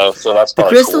sex though, so that's the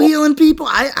probably crystal cool. healing people,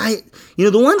 I you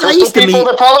know, the ones Crystal I used to people, meet.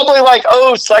 they're probably like,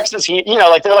 oh, sex is you know,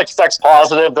 like they're like sex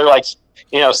positive. They're like,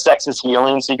 you know, sex is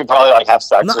healing, so you could probably like have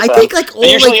sex. No, with I them. think like all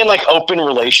they're usually like, in like open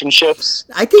relationships.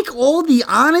 I think all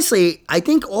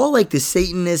like the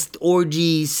Satanist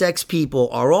orgy sex people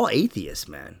are all atheists,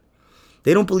 man.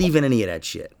 They don't believe in any of that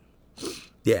shit.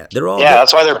 Yeah, they're all. Yeah,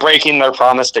 that's why they're breaking their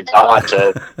promise to God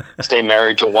to stay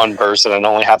married to one person and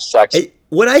only have sex.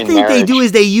 What I think they marriage. do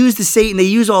is they use the Satan, they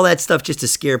use all that stuff just to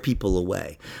scare people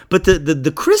away. But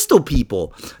the crystal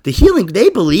people, the healing, they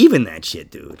believe in that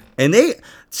shit, dude. And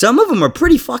some of them are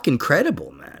pretty fucking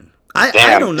credible, man.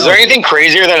 I don't know. Is there anything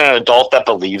crazier than an adult that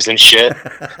believes in shit?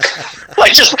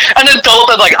 Like just an adult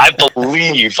that like I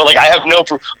believe, but like I have no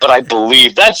proof, but I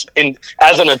believe. That's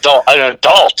as an adult.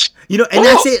 You know, and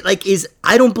that's it. Like,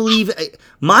 I don't believe.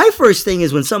 My first thing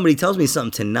is when somebody tells me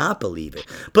something to not believe it.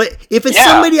 But if it's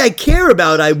somebody I care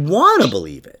about, I want to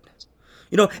believe it.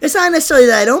 You know, it's not necessarily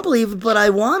that I don't believe it, but I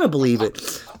want to believe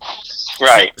it.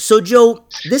 Right. So Joe,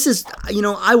 this is, you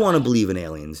know, I want to believe in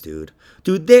aliens, dude.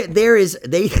 Dude, there is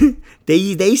they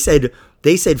said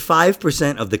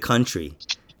 5% of the country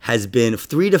has been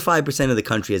 3 to 5% of the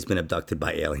country has been abducted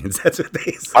by aliens. That's what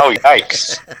they said. Oh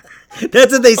yikes.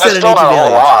 That's what they said. That's still not a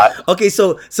whole lot. Okay,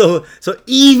 so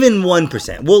even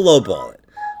 1%, we'll lowball it.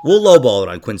 We'll lowball it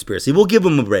on Quinspiracy. We'll give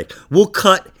them a break. We'll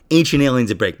cut Ancient Aliens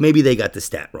a break. Maybe they got the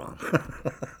stat wrong.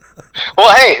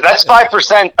 Well, hey, that's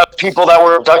 5% of people that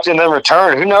were abducted and then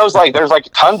returned. Who knows? Like, there's like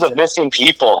tons of missing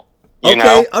people. You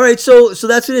know? All right. So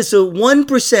that's what it is. So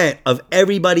 1% of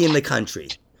everybody in the country,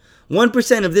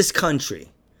 1% of this country.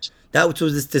 That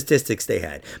was the statistics they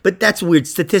had. But that's weird.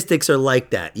 Statistics are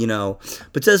like that, you know.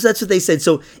 But that's what they said.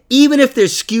 So even if they're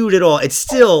skewed at all, it's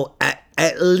still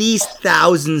at least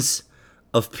thousands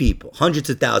of people, hundreds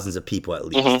of thousands of people at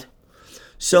least. Mm-hmm.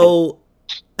 So,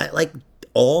 like,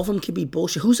 all of them can be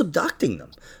bullshit. Who's abducting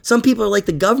them? Some people are like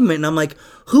the government, and I'm like,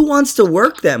 who wants to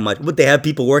work that much? Would they have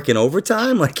people working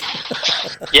overtime? Like,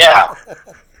 yeah.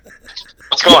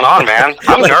 What's going on, man?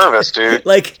 I'm nervous, dude.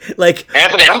 Like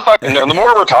Anthony, I'm fucking. The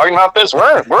more we're talking about this, we're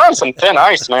on some thin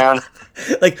ice, man.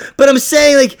 Like, but I'm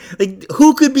saying, like,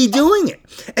 who could be doing it?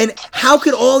 And how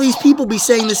could all these people be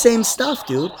saying the same stuff,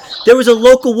 dude? There was a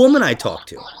local woman I talked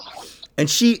to, and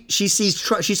she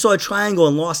saw a triangle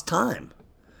and lost time.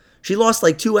 She lost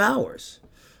like 2 hours,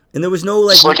 and there was no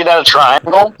like. Just looking at a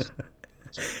triangle.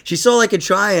 She saw like a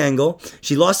triangle.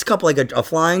 She lost a couple, like a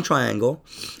flying triangle,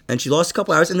 and she lost a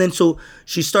couple hours. And then so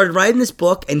she started writing this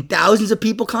book, and thousands of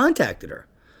people contacted her.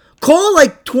 Call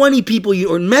like 20 people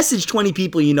or message 20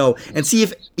 people you know, and see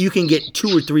if you can get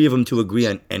 2 or 3 of them to agree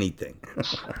on anything.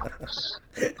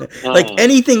 Like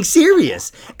anything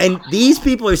serious. And these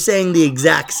people are saying the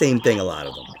exact same thing, a lot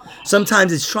of them.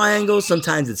 Sometimes it's triangles,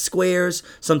 sometimes it's squares,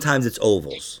 sometimes it's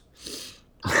ovals.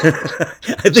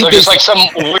 I think so just like some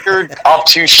weird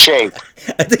obtuse shape.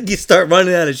 I think you start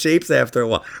running out of shapes after a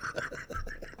while.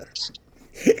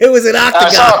 It was an octagon. I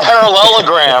saw a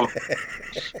parallelogram,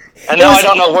 and now I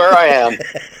don't know where I am.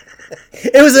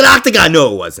 It was an octagon.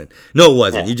 No, it wasn't. No, it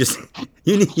wasn't. Yeah.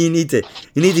 You need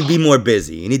to be more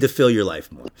busy. You need to fill your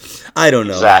life more. I don't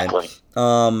know, Exactly.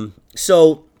 man. So,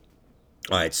 all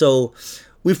right. So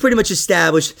we've pretty much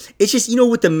established. It's just,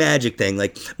 with the magic thing.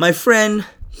 Like my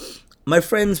friend's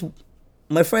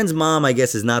mom, I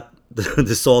guess, is not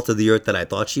the salt of the earth that I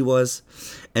thought she was,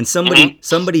 and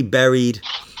somebody buried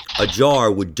a jar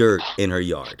with dirt in her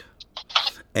yard,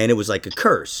 and it was like a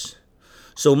curse.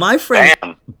 So my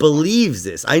friend believes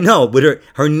this. I know, but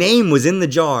her name was in the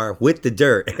jar with the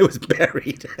dirt, and it was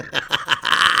buried.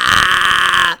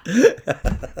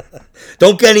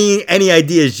 Don't get any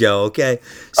ideas, Joe. Okay.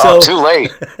 So too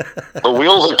late. The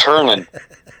wheels are turning.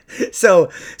 So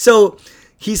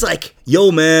he's like,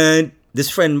 "Yo, man." This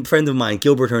friend of mine,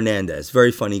 Gilbert Hernandez,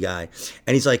 very funny guy,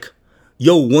 and he's like,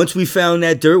 "Yo, once we found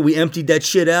that dirt, we emptied that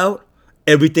shit out.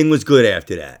 Everything was good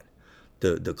after that.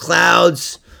 The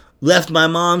clouds left my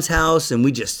mom's house, and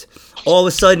we just all of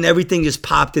a sudden everything just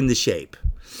popped into shape."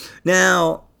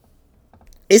 Now,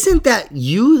 isn't that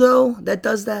you though that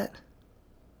does that?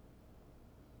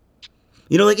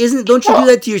 Like, don't you do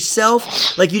that to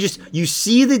yourself? Like you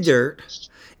see the dirt,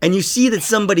 and you see that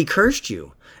somebody cursed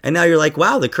you. And now you're like,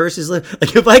 wow, the curse is lifted.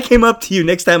 Like, if I came up to you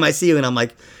next time I see you and I'm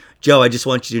like, Joe, I just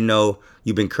want you to know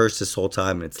you've been cursed this whole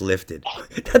time and it's lifted.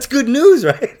 That's good news,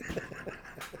 right?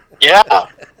 Yeah.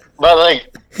 But,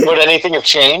 like, would anything have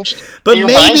changed? But your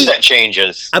maybe, mindset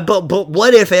changes. But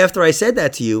what if after I said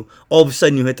that to you, all of a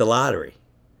sudden you hit the lottery,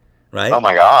 right? Oh,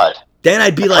 my God. Then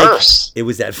I'd be The like, curse. It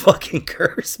was that fucking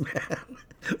curse, man.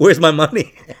 Where's my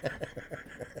money?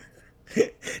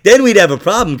 Then we'd have a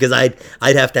problem because I'd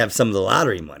have to have some of the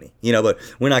lottery money, but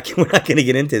we're not going to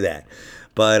get into that.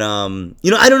 But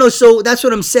I don't know. So that's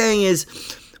what I'm saying is,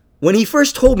 when he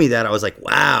first told me that, I was like,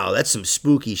 wow, that's some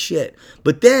spooky shit.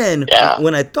 But then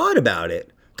when I thought about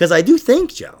it, because I do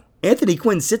think, Joe, Anthony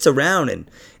Quinn sits around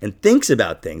and thinks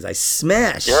about things. I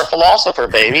smash. You're a philosopher,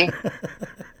 baby.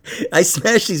 I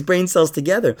smash these brain cells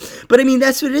together. But I mean,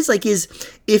 that's what it is. Like,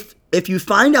 if you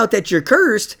find out that you're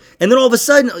cursed, and then all of a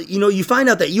sudden, you find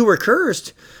out that you were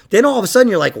cursed, then all of a sudden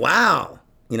you're like, wow,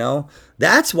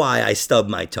 that's why I stubbed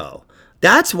my toe.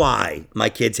 That's why my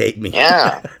kids hate me.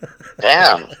 Yeah.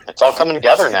 Damn. It's all coming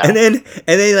together now. And then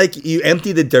like, you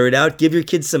empty the dirt out, give your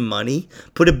kids some money,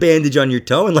 put a bandage on your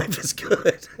toe, and life is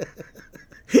good.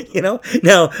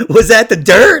 Now, was that the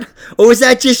dirt, or was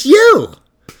that just you?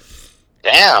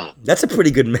 Damn. That's a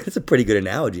pretty good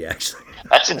analogy, actually.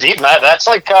 That's that's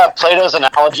like Plato's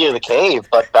analogy of the cave,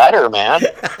 but better, man.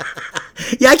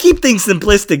 Yeah, I keep things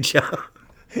simplistic, Joe.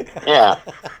 Yeah.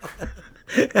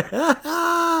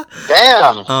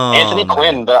 Damn. Anthony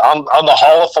Quinn on the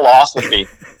Hall of Philosophy.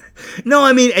 No,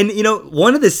 I mean, and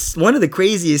one of the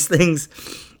craziest things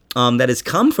that has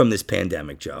come from this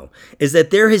pandemic, Joe, is that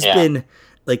there has been,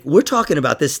 like, we're talking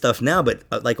about this stuff now, but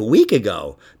like a week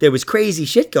ago, there was crazy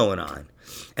shit going on.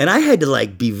 And I had to,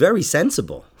 like, be very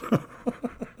sensible.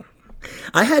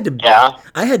 I had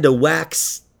to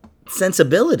wax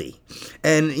sensibility.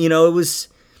 And,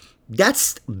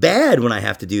 that's bad when I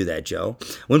have to do that, Joe.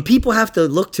 When people have to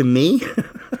look to me,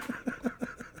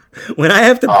 when I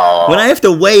have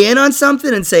to weigh in on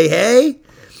something and say, hey,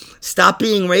 stop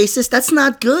being racist, that's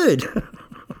not good.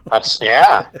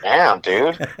 Damn,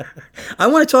 dude. I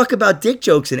want to talk about dick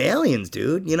jokes and aliens,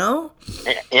 dude,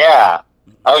 Yeah.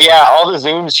 Oh, yeah, all the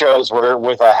Zoom shows were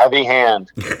with a heavy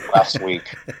hand last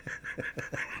week.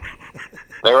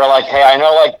 They were like, hey, I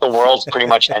know, like, the world's pretty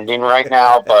much ending right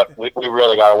now, but we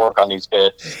really got to work on these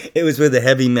bits. It was with a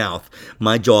heavy mouth.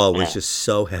 My jaw was just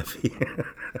so heavy.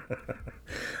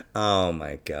 Oh,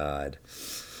 my God.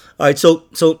 All right, so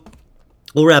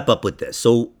we'll wrap up with this.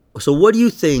 So what do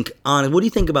you think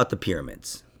about the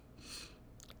pyramids?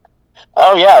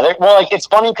 Oh, yeah. It's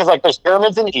funny because, like, there's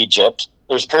pyramids in Egypt.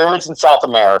 There's pyramids in South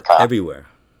America. Everywhere.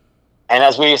 And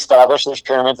as we established, there's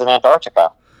pyramids in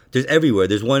Antarctica. There's everywhere.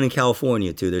 There's one in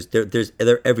California, too.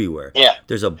 They're everywhere. Yeah.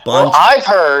 There's a bunch. Well, I've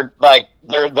heard, like,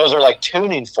 those are, like,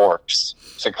 tuning forks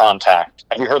to contact.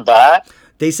 Have you heard that?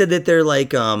 They said that they're,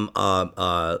 like,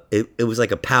 it was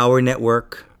like a power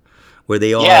network where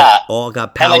they all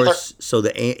got powers, so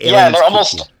the aliens... Yeah, they're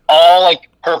almost all, like,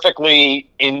 perfectly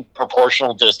in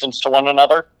proportional distance to one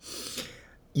another.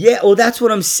 Yeah, well, that's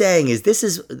what I'm saying.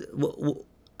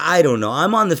 I don't know.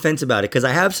 I'm on the fence about it because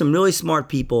I have some really smart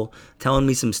people telling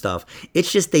me some stuff.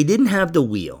 It's just they didn't have the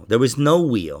wheel. There was no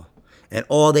wheel, and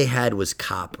all they had was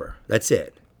copper. That's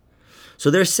it. So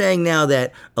they're saying now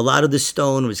that a lot of the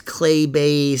stone was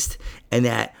clay-based and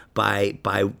that by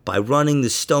running the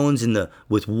stones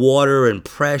with water and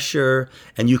pressure,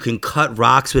 and you can cut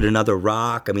rocks with another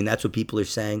rock. I mean, that's what people are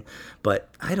saying. But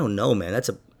I don't know, man. That's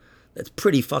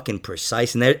pretty fucking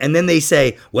precise. And then they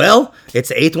say, well, it's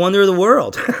the eighth wonder of the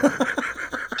world.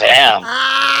 Damn.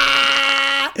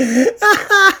 Do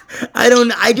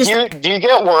you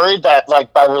get worried that,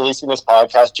 like, by releasing this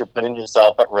podcast, you're putting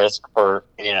yourself at risk for,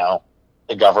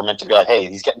 the government to be like, hey,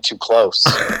 he's getting too close?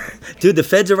 Dude, the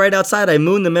feds are right outside. I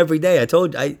moon them every day. I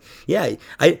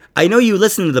know you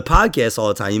listen to the podcast all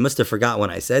the time. You must have forgot when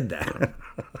I said that.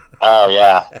 Oh,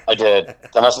 yeah, I did.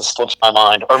 That must have slipped my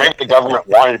mind. Or maybe the government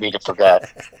wanted me to forget.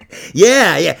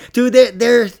 Yeah. Dude,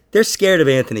 they're scared of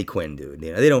Anthony Quinn, dude.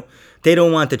 They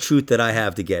don't want the truth that I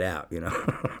have to get out,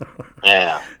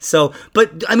 Yeah. So,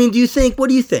 but I mean, what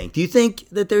do you think? Do you think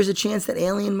that there's a chance that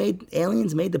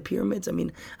aliens made the pyramids? I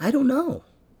mean, I don't know.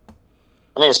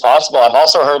 I mean, it's possible. I've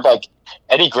also heard, like,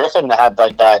 Eddie Griffin had,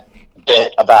 like, that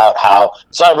bit about how,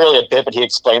 it's not really a bit, but he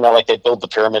explained that, like, they build the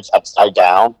pyramids upside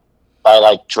down by,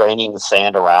 like, draining the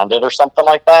sand around it or something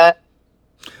like that.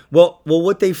 Well,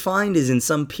 what they find is in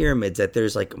some pyramids that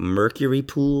there's, like, mercury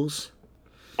pools.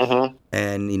 Mm-hmm.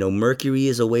 And, mercury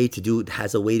has a way to do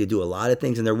a lot of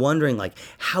things. And they're wondering, like,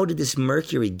 how did this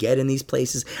mercury get in these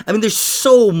places? I mean, there's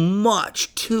so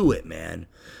much to it, man.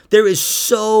 There is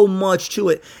so much to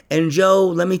it. And Joe,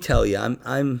 let me tell you,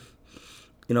 I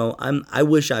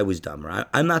wish I was dumber.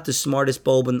 I'm not the smartest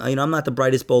bulb, and I'm not the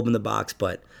brightest bulb in the box,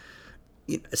 but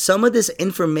some of this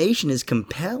information is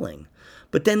compelling.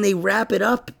 But then they wrap it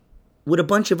up with a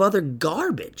bunch of other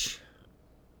garbage.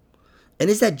 And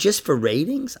is that just for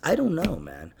ratings? I don't know,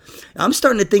 man. I'm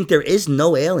starting to think there is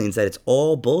no aliens, that it's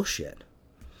all bullshit.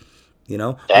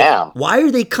 Damn. Why are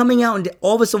they coming out and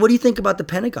all of a sudden, what do you think about the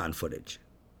Pentagon footage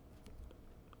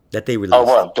that they released? Oh,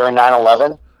 what, during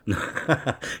 9/11?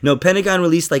 No, Pentagon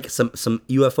released like some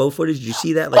UFO footage. Did you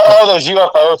see that? Like, those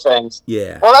UFO things.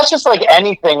 Yeah. Well, that's just like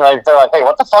anything. Like, they're like, hey,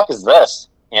 what the fuck is this?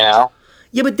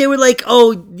 Yeah, but they were like,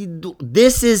 "Oh,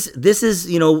 this is this is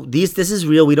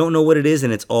real. We don't know what it is,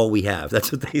 and it's all we have."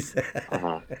 That's what they said.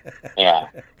 Mm-hmm. Yeah.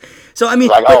 So I mean,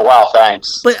 like, oh wow,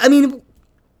 thanks. But I mean,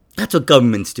 that's what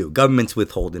governments do. Governments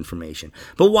withhold information.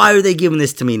 But why are they giving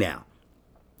this to me now?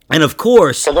 And of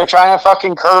course, because they're trying to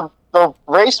fucking curb the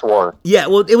race war. Yeah,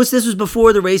 well, this was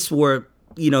before the race war.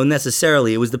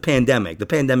 Necessarily, it was the pandemic. The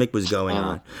pandemic was going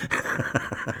on.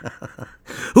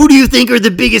 Who do you think are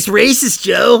the biggest racists,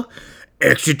 Joe?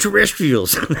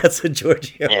 Extraterrestrials. That's what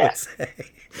Giorgio would say.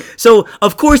 So,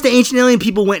 of course, the ancient alien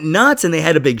people went nuts, and they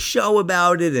had a big show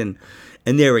about it, and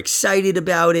they're excited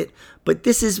about it. But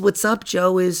this is what's up,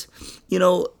 Joe, is,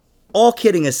 all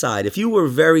kidding aside, if you were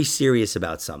very serious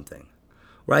about something,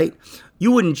 right,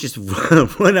 you wouldn't just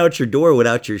run out your door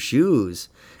without your shoes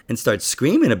and start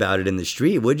screaming about it in the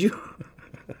street, would you?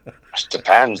 It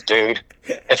depends, dude.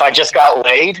 If I just got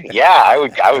laid, yeah, I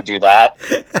would do that.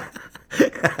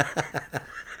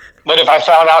 But if I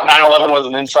found out 9/11 was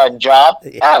an inside job,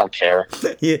 I don't care.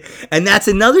 Yeah, and that's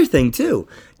another thing too.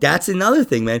 That's another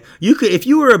thing, man. If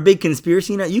you were a big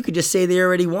conspiracy nut, you could just say they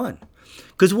already won.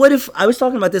 Because what if, I was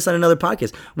talking about this on another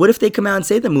podcast, what if they come out and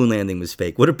say the moon landing was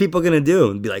fake? What are people going to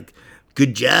do? And be like,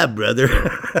 good job, brother.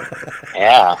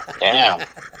 Yeah, damn.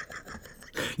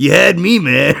 You had me,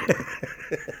 man.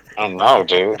 I don't know,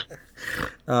 dude.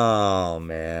 Oh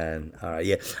man! All right,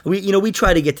 yeah. We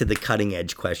try to get to the cutting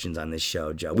edge questions on this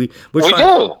show, Joe.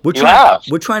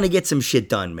 We're trying to get some shit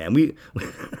done, man.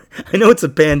 I know it's a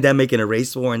pandemic and a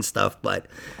race war and stuff, but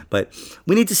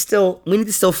we need to still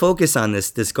focus on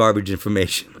this garbage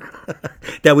information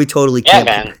that we totally can't.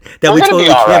 Yeah, man. That we totally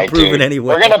can't prove dude. in any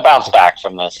way. We're gonna bounce back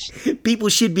from this. People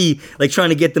should be like trying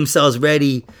to get themselves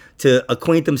ready to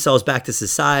acquaint themselves back to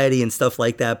society and stuff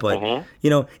like that. But,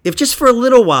 if just for a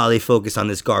little while they focus on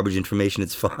this garbage information,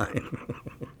 it's fine.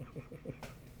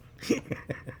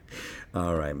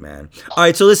 All right, man. All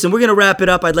right, so listen, we're going to wrap it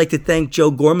up. I'd like to thank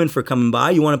Joe Gorman for coming by.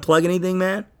 You want to plug anything,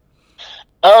 man?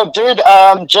 Oh, dude,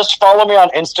 just follow me on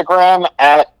Instagram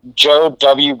at Joe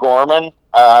W. Gorman.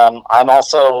 I'm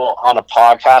also on a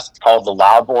podcast called The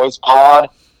Loud Boys Pod.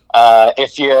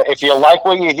 If you like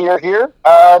what you hear here,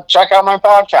 check out my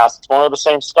podcast. It's more of the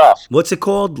same stuff. What's it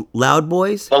called? Loud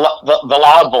Boys? The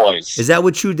Loud Boys. Is that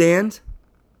with True Dan's?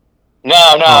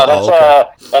 No, okay.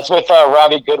 That's with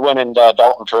Robbie Goodwin and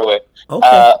Dalton Truitt. Okay.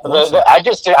 Awesome. I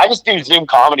just do Zoom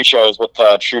comedy shows with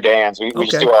True Dan's. We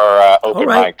just do our open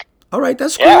mic. All right,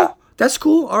 that's cool. Yeah. That's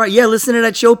cool. All right, yeah, listen to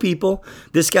that show, people.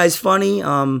 This guy's funny.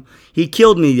 He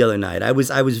killed me the other night. I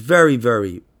was very,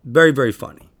 very, very, very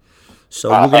funny. So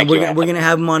we're gonna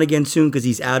have him on again soon because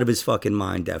he's out of his fucking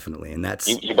mind, definitely, and that's.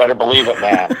 You better believe it,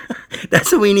 man.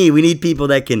 That's what we need. We need people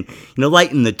that can,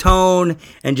 lighten the tone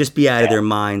and just be out of their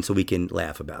mind so we can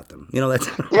laugh about them. That's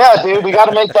Yeah, dude, we got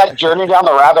to make that journey down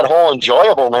the rabbit hole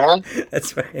enjoyable, man.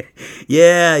 That's right.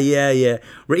 Yeah.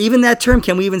 Even that term,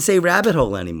 can we even say rabbit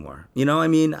hole anymore? I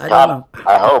don't know.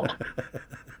 I hope.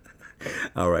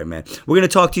 All right, man. We're going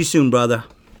to talk to you soon, brother.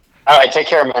 All right, take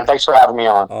care, man. Thanks for having me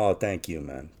on. Oh, thank you,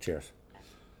 man. Cheers.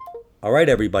 All right,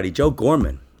 everybody. Joe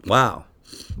Gorman. Wow.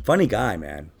 Funny guy,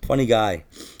 man. Funny guy.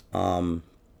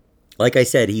 Like I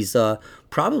said, he's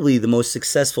probably the most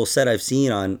successful set I've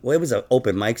seen on. Well, it was an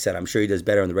open mic set. I'm sure he does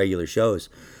better on the regular shows,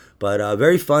 but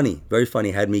very funny, very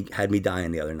funny. Had me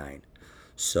dying the other night.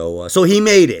 So he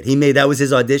made it. That was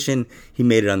his audition. He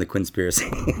made it on the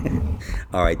QUINNSPIRACY.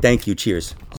 All right, thank you. Cheers.